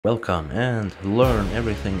Welcome and learn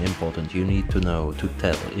everything important you need to know to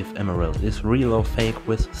tell if emerald is real or fake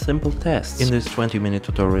with simple tests. In this 20-minute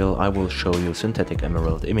tutorial I will show you synthetic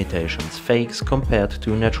emerald imitations, fakes compared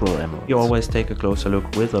to natural emerald. You always take a closer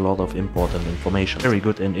look with a lot of important information. Very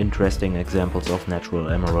good and interesting examples of natural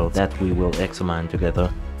emerald that we will examine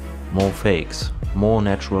together. More fakes, more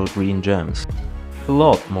natural green gems, a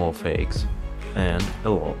lot more fakes and a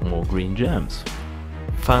lot more green gems.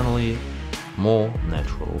 Finally, more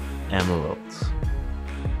natural emeralds.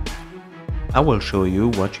 I will show you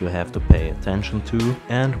what you have to pay attention to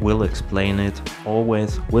and will explain it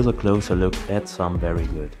always with a closer look at some very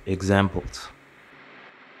good examples.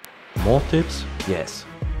 More tips? Yes.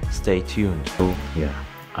 Stay tuned. So yeah,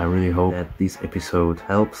 I really hope that this episode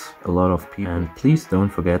helps a lot of people, and please don't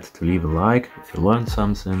forget to leave a like if you learned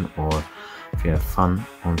something or if you have fun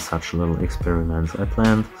on such little experiments. I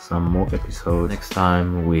planned some more episodes. Next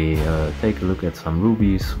time we take a look at some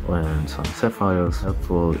rubies and some sapphires.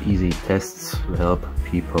 Helpful, easy tests to help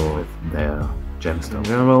people with their gemstones. In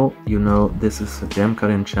general, you know this is a gem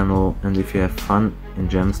cutting channel, and if you have fun in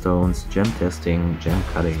gemstones, gem testing, gem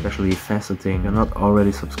cutting, especially faceting, if you're not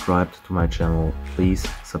already subscribed to my channel, please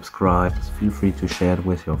subscribe. Feel free to share it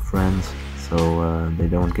with your friends so they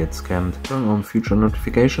don't get scammed. Turn on future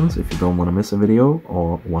notifications if you don't want to miss a video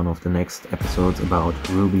or one of the next episodes about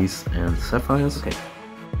rubies and sapphires. Okay.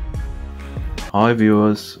 Hi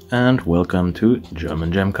viewers and welcome to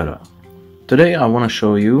GermanGemcutter. Today I want to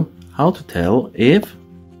show you how to tell if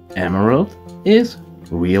emerald is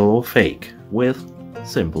real or fake with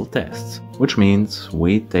simple tests. Which means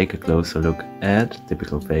we take a closer look at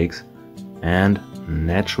typical fakes and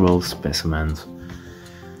natural specimens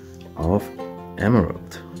of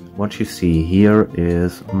emerald. What you see here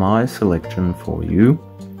is my selection for you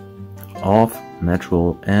of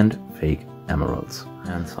natural and fake emeralds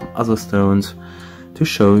and some other stones to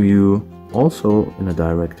show you also in a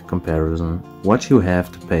direct comparison what you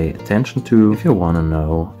have to pay attention to if you want to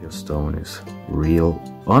know if your stone is real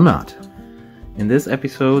or not. In this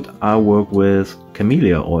episode I work with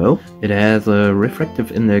camellia oil. It has a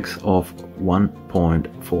refractive index of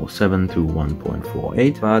 1.47 to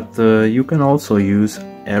 1.48, but you can also use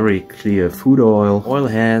airy clear food oil. Oil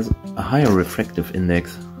has a higher refractive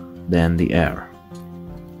index than the air,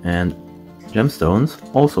 and gemstones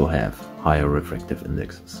also have higher refractive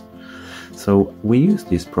indexes. So we use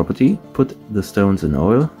this property, put the stones in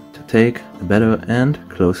oil to take a better and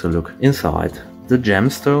closer look inside the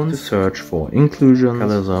gemstone to search for inclusions,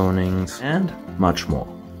 color zonings and much more.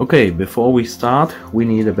 Okay, before we start we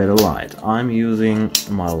need a better light. I'm using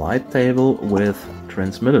my light table with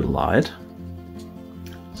transmitted light,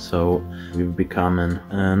 so we've become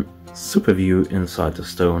a super view inside the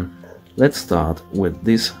stone. Let's start with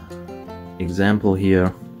this example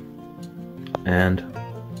here and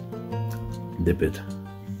dip it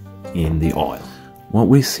in the oil. What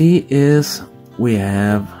we see is we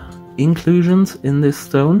have inclusions in this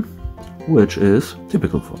stone, which is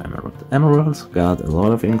typical for emerald. Emeralds got a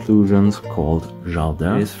lot of inclusions called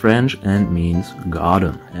jardin. It is French and means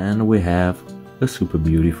garden, and we have a super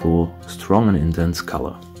beautiful, strong and intense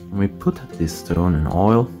color. When we put this stone in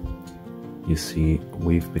oil, you see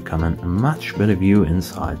we've become a much better view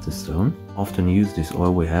inside the stone. Often use this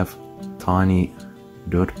oil, we have tiny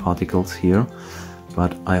dirt particles here,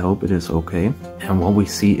 but I hope it is okay. And what we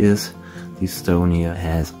see is this stone here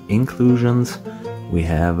has inclusions. We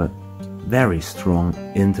have a very strong,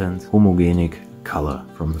 intense, homogenic color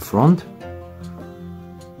from the front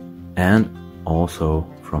and also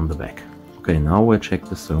from the back. Okay, now we'll check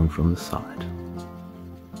the stone from the side.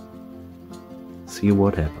 See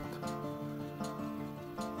what happened.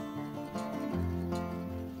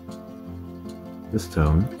 The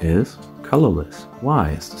stone is colorless.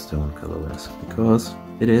 Why is the stone colorless? Because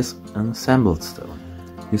it is an assembled stone.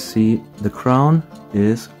 You see, the crown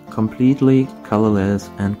is completely colorless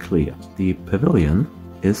and clear. The pavilion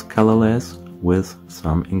is colorless with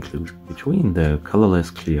some inclusion. Between the colorless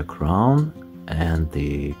clear crown and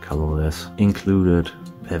the colorless included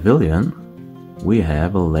pavilion, we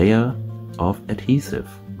have a layer of adhesive,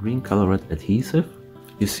 green colored adhesive.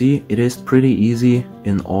 You see, it is pretty easy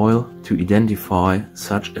in oil to identify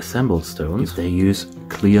such assembled stones if they use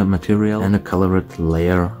clear material and a colored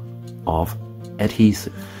layer of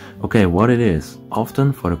adhesive. Okay, what it is,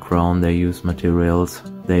 often for the crown they use materials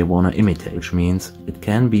they want to imitate, which means it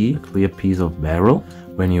can be a clear piece of beryl.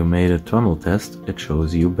 When you made a thermal test it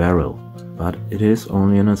shows you beryl, but it is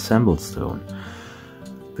only an assembled stone.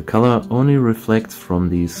 The color only reflects from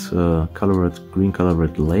this green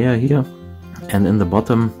colored layer here, and in the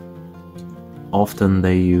bottom often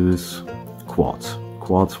they use quartz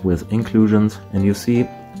with inclusions, and you see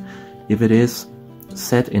if it is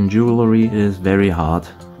set in jewelry, it is very hard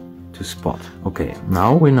to spot. Okay,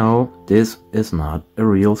 now we know this is not a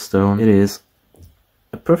real stone. It is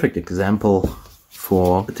a perfect example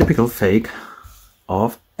for a typical fake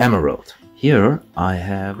of emerald. Here I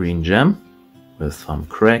have green gem with some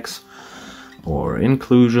cracks or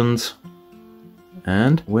inclusions,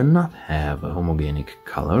 and will not have a homogenic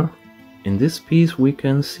color. In this piece we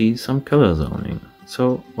can see some color zoning.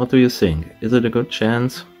 So what do you think? Is it a good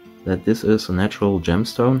chance that this is a natural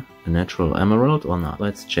gemstone, a natural emerald, or not?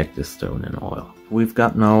 Let's check this stone in oil. We've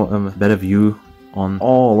got now a better view on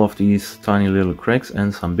all of these tiny little cracks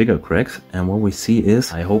and some bigger cracks, and what we see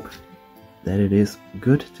is, I hope that it is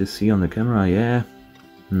good to see on the camera. Yeah,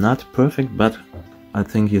 not perfect, but I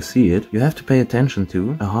think you see it. You have to pay attention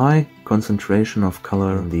to a high concentration of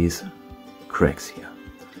color in these cracks here.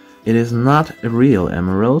 It is not a real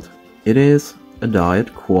emerald, it is a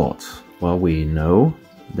dyed quartz. Well, we know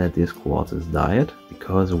that this quartz is dyed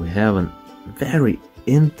because we have a very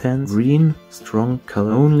intense green, strong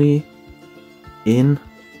color only in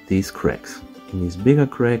these cracks, in these bigger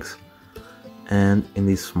cracks and in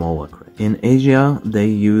these smaller cracks. In Asia they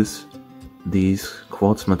use these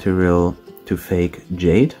quartz material to fake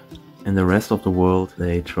jade. In the rest of the world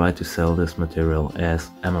they try to sell this material as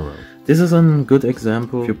emerald. This is a good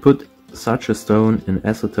example. If you put such a stone in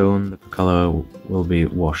acetone, the color will be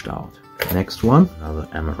washed out. Next one, another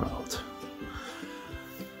emerald.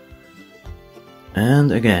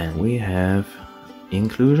 And again we have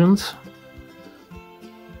inclusions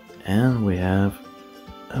and we have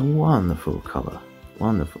a wonderful color,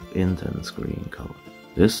 wonderful intense green color.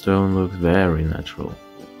 This stone looks very natural,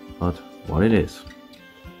 but what it is?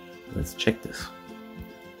 Let's check this.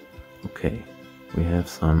 Okay, we have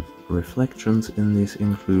some reflections in these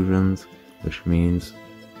inclusions, which means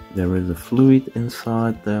there is a fluid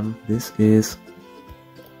inside them. This is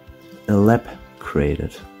a lab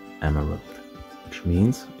created emerald, which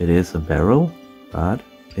means it is a beryl, but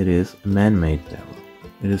it is a man-made beryl.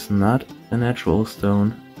 It is not a natural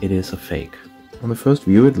stone, it is a fake. On the first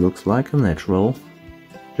view it looks like a natural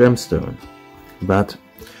gemstone, but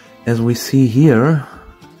as we see here,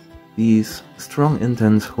 these strong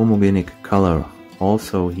intense homogenic color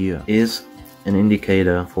also here is an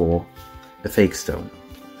indicator for a fake stone.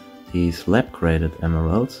 These lab created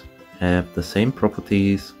emeralds have the same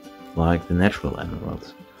properties like the natural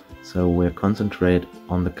emeralds, so we'll concentrate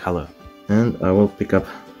on the color. And I will pick up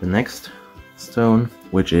the next stone,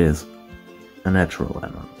 which is a natural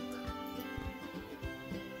emerald.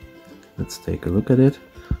 Let's take a look at it.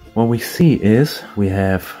 What we see is we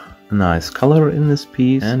have a nice color in this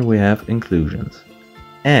piece and we have inclusions.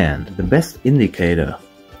 And the best indicator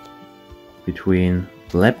between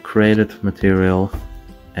lab created material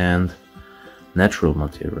and natural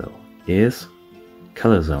material is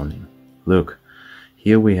color zoning. Look,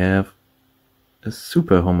 here we have a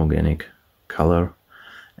super homogenic color,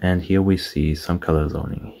 and here we see some color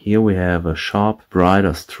zoning. Here we have a sharp,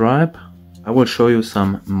 brighter stripe. I will show you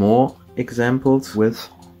some more examples with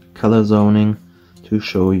color zoning to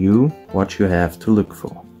show you what you have to look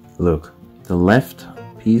for. Look, the left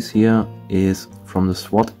piece here is from the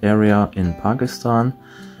SWAT area in Pakistan,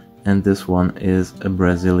 and this one is a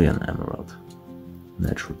Brazilian emerald,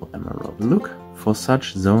 natural emerald. Look for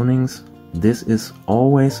such zonings. This is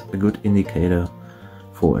always a good indicator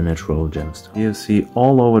for a natural gemstone. You see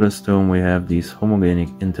all over the stone we have this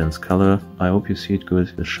homogenic intense color. I hope you see it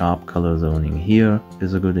good. The sharp color zoning here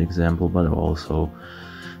is a good example, but also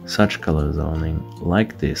such color zoning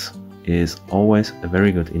like this is always a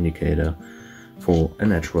very good indicator for a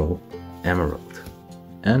natural emerald.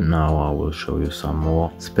 And now I will show you some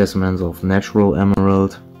more specimens of natural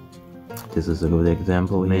emerald. This is a good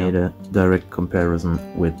example. Made a direct comparison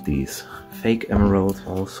with these fake emeralds.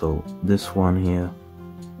 Also this one here,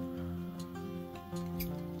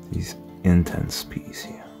 this intense piece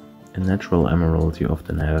here. In natural emerald you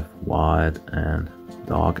often have white and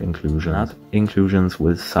dark inclusions, not inclusions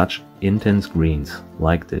with such intense greens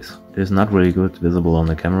like this. It is not really good visible on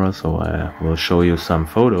the camera, so I will show you some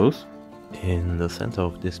photos. In the center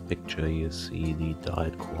of this picture you see the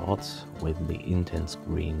dyed quartz with the intense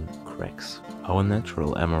green cracks. Our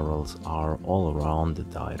natural emeralds are all around the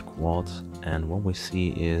dyed quartz, and what we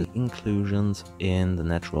see is inclusions in the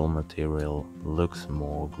natural material looks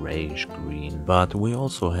more grayish green. But we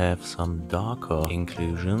also have some darker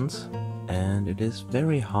inclusions, and it is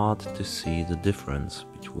very hard to see the difference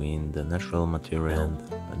between the natural material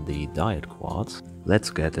and the dyed quartz. Let's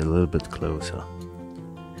get a little bit closer.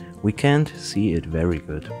 We can't see it very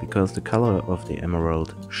good because the color of the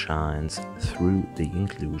emerald shines through the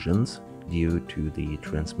inclusions, due to the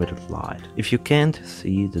transmitted light. If you can't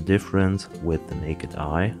see the difference with the naked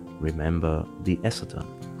eye, remember the acetone.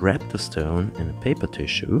 Wrap the stone in a paper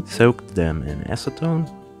tissue, soak them in acetone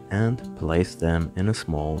and place them in a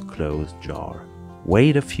small closed jar.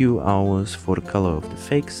 Wait a few hours for the color of the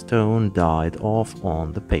fake stone dyed off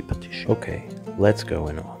on the paper tissue. Okay, let's go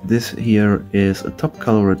on. This here is a top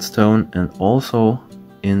colored stone, and also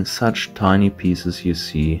in such tiny pieces you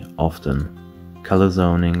see often color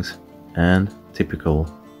zonings and typical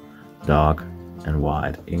dark and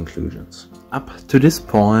white inclusions. Up to this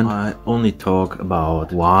point I only talk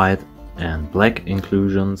about white and black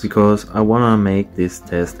inclusions because I wanna make this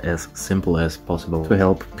test as simple as possible to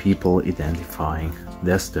help people identifying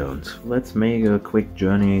their stones. Let's make a quick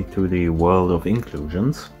journey to the world of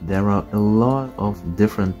inclusions. There are a lot of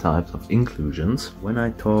different types of inclusions. When I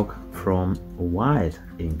talk from white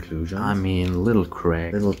inclusions, I mean little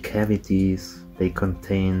cracks, little cavities. They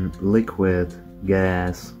contain liquid,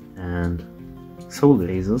 gas and solid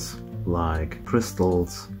phases like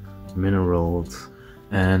crystals, minerals.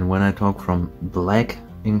 And when I talk from black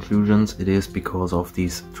inclusions, it is because of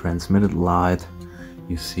these transmitted light.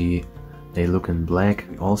 You see they look in black.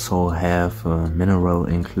 We also have mineral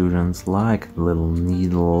inclusions like little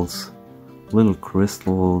needles, little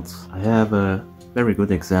crystals. I have a very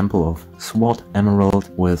good example of SWAT emerald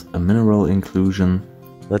with a mineral inclusion.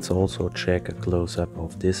 Let's also check a close-up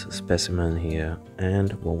of this specimen here,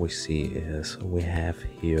 and what we see is we have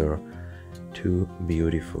here two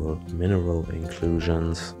beautiful mineral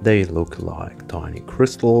inclusions. They look like tiny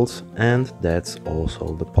crystals, and that's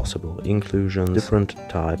also the possible inclusions. Different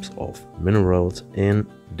types of minerals in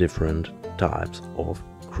different types of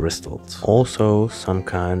crystals. Also some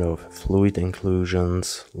kind of fluid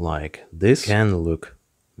inclusions like this can look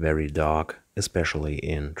very dark, especially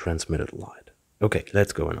in transmitted light. Okay,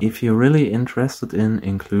 let's go on. If you're really interested in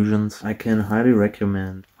inclusions, I can highly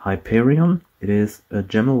recommend Hyperion. It is a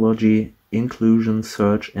Gemology inclusion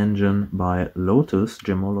search engine by Lotus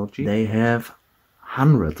Gemology. They have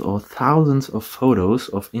hundreds or thousands of photos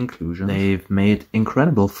of inclusion. They've made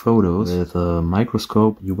incredible photos. With a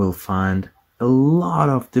microscope you will find a lot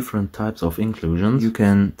of different types of inclusions. You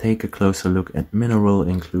can take a closer look at mineral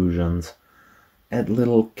inclusions, at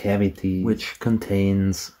little cavity which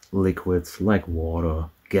contains liquids like water,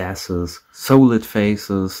 gases, solid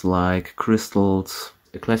phases like crystals.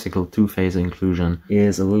 A classical two-phase inclusion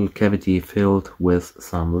is a little cavity filled with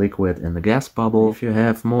some liquid in the gas bubble. If you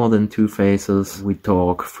have more than two phases, we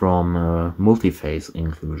talk from a multi-phase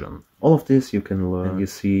inclusion. All of this you can learn, and you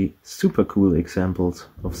see super cool examples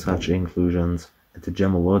of such inclusions at the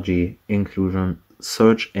Gemology inclusion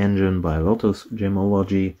search engine by Lotus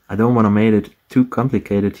Gemology. I don't want to make it too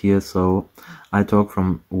complicated here, so I talk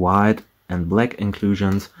from white and black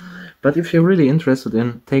inclusions. But if you're really interested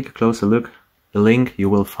in, take a closer look. The link you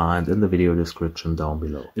will find in the video description down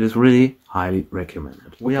below. It is really highly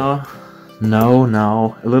recommended. We are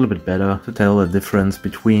now a little bit better to tell the difference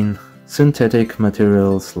between synthetic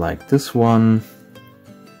materials like this one,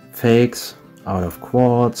 fakes out of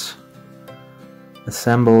quartz,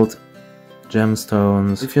 assembled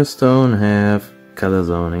gemstones. If your stone have color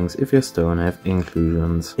zonings, if your stone have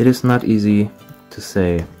inclusions, it is not easy to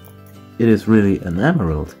say it is really an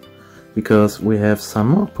emerald, because we have some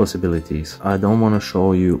more possibilities. I don't want to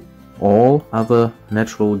show you all other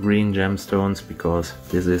natural green gemstones because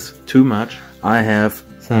this is too much. I have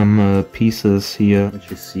some pieces here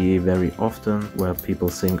which you see very often where people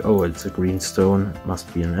think, oh, it's a green stone,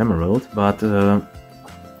 must be an emerald. But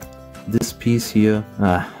this piece here,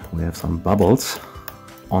 we have some bubbles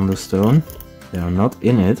on the stone. They are not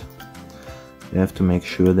in it. You have to make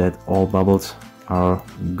sure that all bubbles are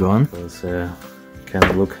gone, because you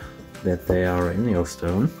can look that they are in your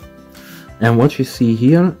stone. And what you see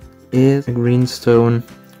here is a green stone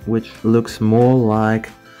which looks more like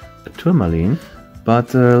a tourmaline.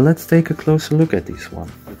 But let's take a closer look at this one.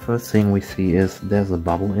 The first thing we see is there's a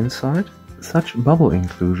bubble inside. Such bubble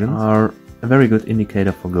inclusions are a very good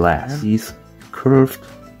indicator for glass. These curved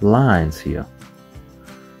lines here,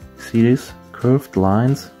 see these curved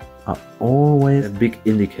lines are always a big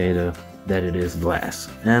indicator that it is glass,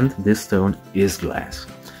 and this stone is glass.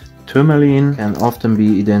 Tourmaline can often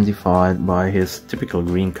be identified by his typical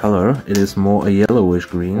green color. It is more a yellowish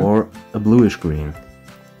green or a bluish green.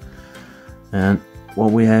 And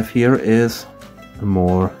what we have here is a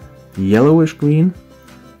more yellowish green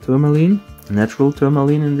tourmaline, natural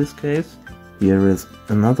tourmaline in this case. Here is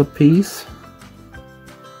another piece,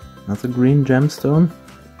 another green gemstone,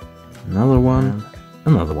 another one,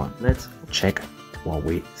 another one. Let's check what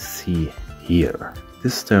we see here.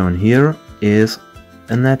 This stone here is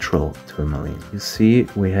a natural tourmaline. You see,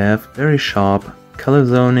 we have very sharp color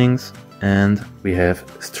zonings and we have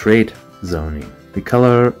straight zoning. The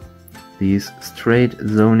color, these straight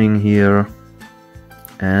zoning here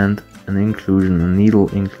and an inclusion, a needle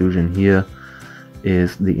inclusion here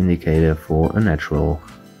is the indicator for a natural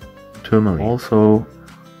tourmaline. Also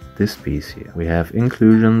this piece here, we have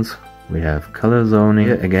inclusions, we have color zoning.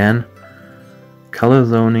 Here again, color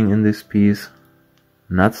zoning in this piece,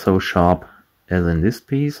 not so sharp as in this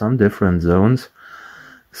piece. Some different zones,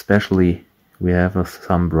 especially we have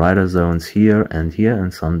some brighter zones here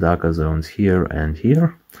and some darker zones here and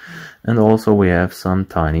here. And also we have some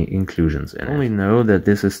tiny inclusions in it. I only know that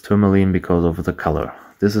this is tourmaline because of the color.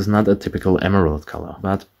 This is not a typical emerald color.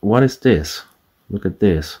 But what is this? Look at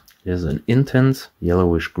this. There's an intense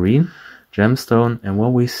yellowish green gemstone, and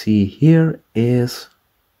what we see here is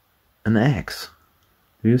an X.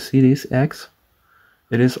 Do you see this X?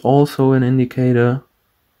 It is also an indicator.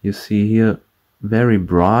 You see here very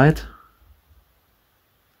bright.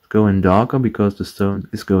 It's going darker because the stone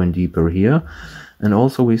is going deeper here. And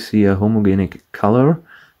also we see a homogenic color.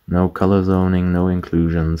 No color zoning, no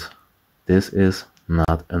inclusions. This is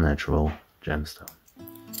not a natural gemstone.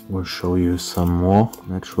 We'll show you some more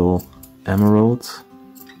natural emeralds.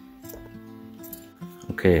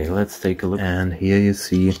 Okay, let's take a look. And here you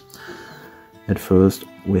see, at first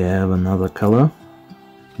we have another color.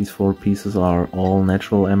 These 4 pieces are all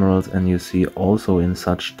natural emeralds, and you see also in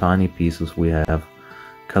such tiny pieces we have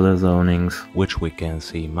color zonings, which we can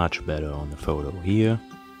see much better on the photo here.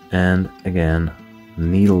 And again,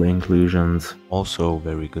 needle inclusions, also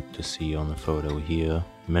very good to see on the photo here.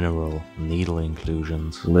 Mineral needle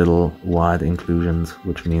inclusions, little white inclusions,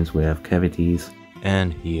 which means we have cavities.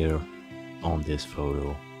 And here on this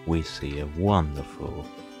photo we see a wonderful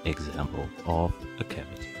example of a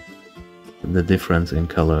cavity. The difference in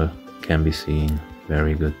color can be seen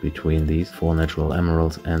very good between these 4 natural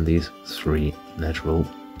emeralds and these 3 natural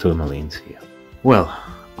tourmalines here. Well,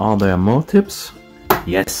 are there more tips?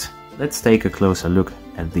 Yes. Let's take a closer look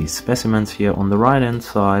at these specimens here. On the right hand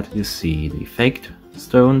side you see the faked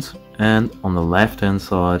stones, and on the left hand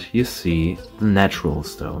side you see the natural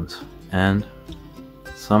stones and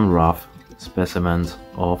some rough specimens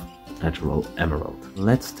of natural emerald.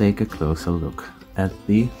 Let's take a closer look at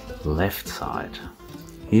the left side.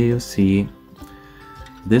 Here you see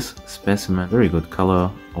this specimen, very good color.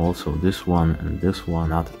 Also this one and this one,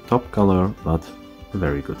 not top color but a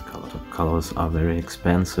very good color. Top colors are very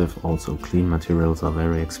expensive, also clean materials are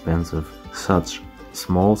very expensive. Such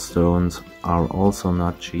small stones are also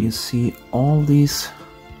not cheap. You see all these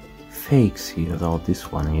fakes here, without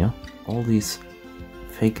this one here. All these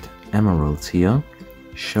faked emeralds here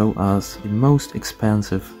show us the most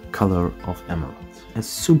expensive color of emeralds. A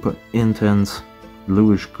super intense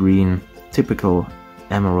bluish green, typical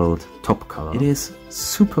emerald top color. It is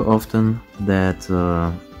super often that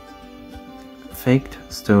faked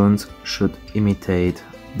stones should imitate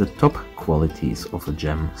the top qualities of a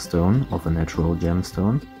gemstone, of a natural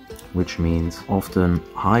gemstone, which means often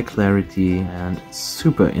high clarity and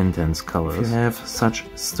super intense colors. If you have such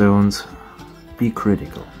stones, be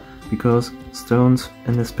critical, because stones,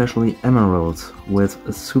 and especially emeralds with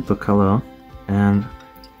a super color and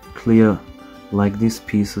clear like these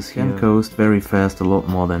pieces here, can cost very fast a lot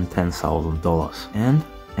more than $10,000. And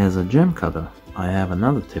as a gem cutter, I have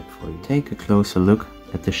another tip for you. Take a closer look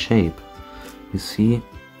at the shape. You see,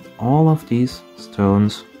 all of these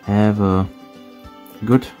stones have a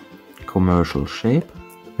good commercial shape.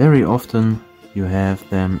 Very often you have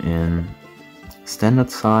them in standard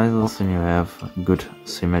sizes and you have good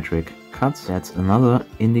symmetric cuts. That's another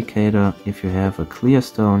indicator. If you have a clear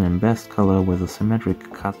stone in best color with a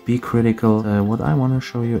symmetric cut, be critical. What I want to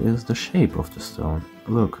show you is the shape of the stone.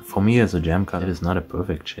 Look, for me as a gem cutter, it is not a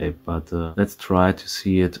perfect shape, but let's try to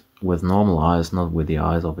see it with normal eyes, not with the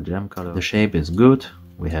eyes of a gem cutter. The shape is good.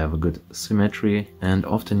 We have a good symmetry, and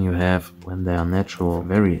often you have, when they are natural,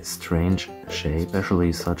 very strange shape.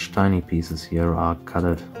 Especially such tiny pieces here are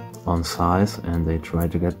cutted on size and they try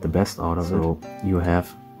to get the best out of it. So you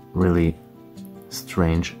have really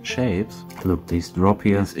strange shapes. Look, this drop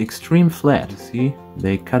here is extreme flat. You see,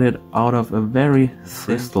 they cut it out of a very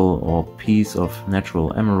crystal or piece of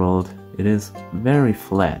natural emerald. It is very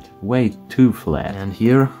flat, way too flat. And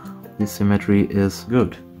here, the symmetry is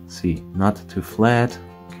good. See, not too flat.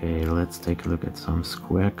 Okay, let's take a look at some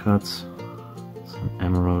square cuts, some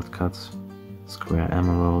emerald cuts, square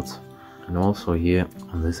emeralds. And also here,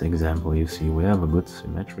 on this example, you see we have a good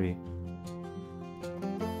symmetry.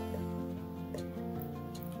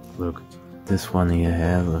 Look, this one here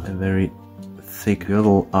has a very thick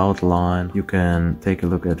girdle outline, you can take a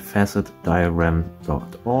look at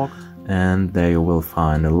facetdiagram.org. And there you will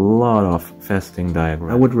find a lot of faceting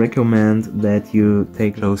diagrams. I would recommend that you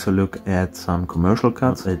take a closer look at some commercial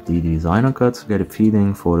cuts, at the designer cuts, get a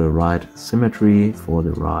feeling for the right symmetry, for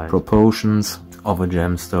the right proportions of a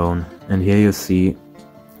gemstone. And here you see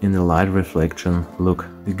in the light reflection, look,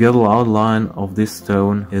 the girdle outline of this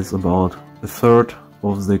stone is about a third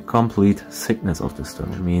of the complete thickness of the stone,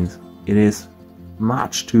 which means it is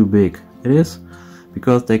much too big. It is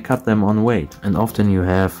because they cut them on weight, and often you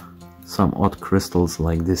have some odd crystals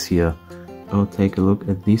like this here. Oh, take a look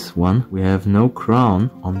at this one. We have no crown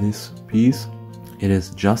on this piece. It is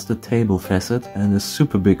just a table facet and a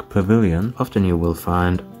super big pavilion. Often you will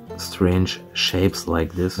find strange shapes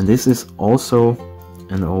like this, and this is also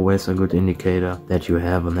and always a good indicator that you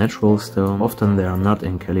have a natural stone. Often they are not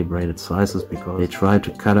in calibrated sizes because they try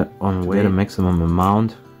to cut it on weight, a maximum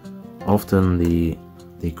amount. Often the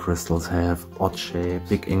crystals have odd shapes,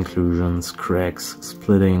 big inclusions, cracks,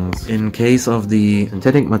 splittings. In case of the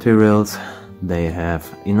synthetic materials, they have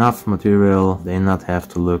enough material, they not have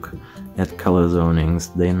to look at color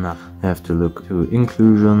zonings, they not have to look to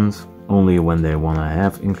inclusions. Only when they want to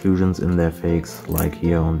have inclusions in their fakes, like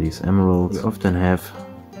here on these emeralds. You often have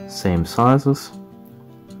same sizes,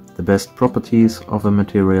 the best properties of a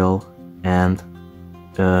material, and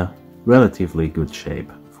a relatively good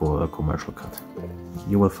shape for a commercial cut.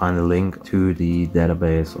 You will find a link to the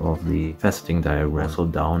database of the faceting diagram also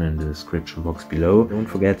down in the description box below. Don't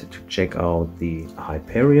forget to check out the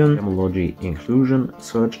Hyperion Gemology inclusion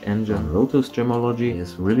search engine. Lotus Gemology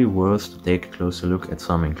is really worth to take a closer look at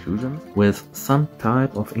some inclusions. With some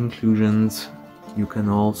type of inclusions you can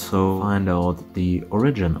also find out the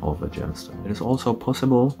origin of a gemstone. It is also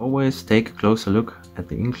possible. Always take a closer look at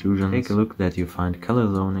the inclusions. Take a look that you find color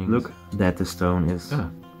zoning. Look that the stone is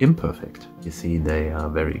imperfect. You see, they are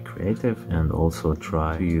very creative and also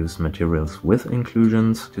try to use materials with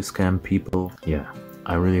inclusions to scam people. Yeah,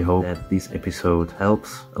 I really hope that this episode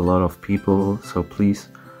helps a lot of people, so please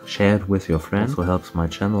share it with your friends. It also helps my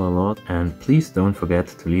channel a lot. And please don't forget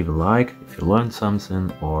to leave a like if you learned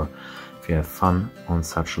something or if you have fun on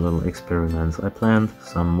such little experiments. I planned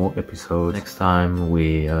some more episodes. Next time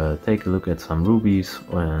we take a look at some rubies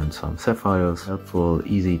and some sapphires. Helpful,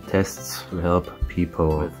 easy tests to help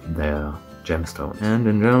people with their gemstones. And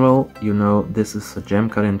in general, you know, this is a gem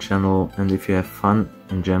cutting channel, and if you have fun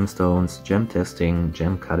in gemstones, gem testing,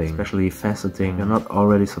 gem cutting, especially faceting, if you're not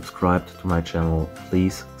already subscribed to my channel,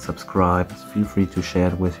 please subscribe. Feel free to share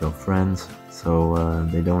it with your friends so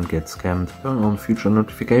they don't get scammed. Turn on future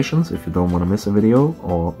notifications if you don't want to miss a video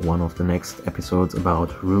or one of the next episodes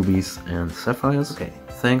about rubies and sapphires. Okay,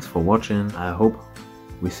 thanks for watching. I hope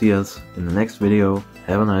we see us in the next video.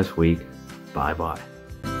 Have a nice week. Bye bye.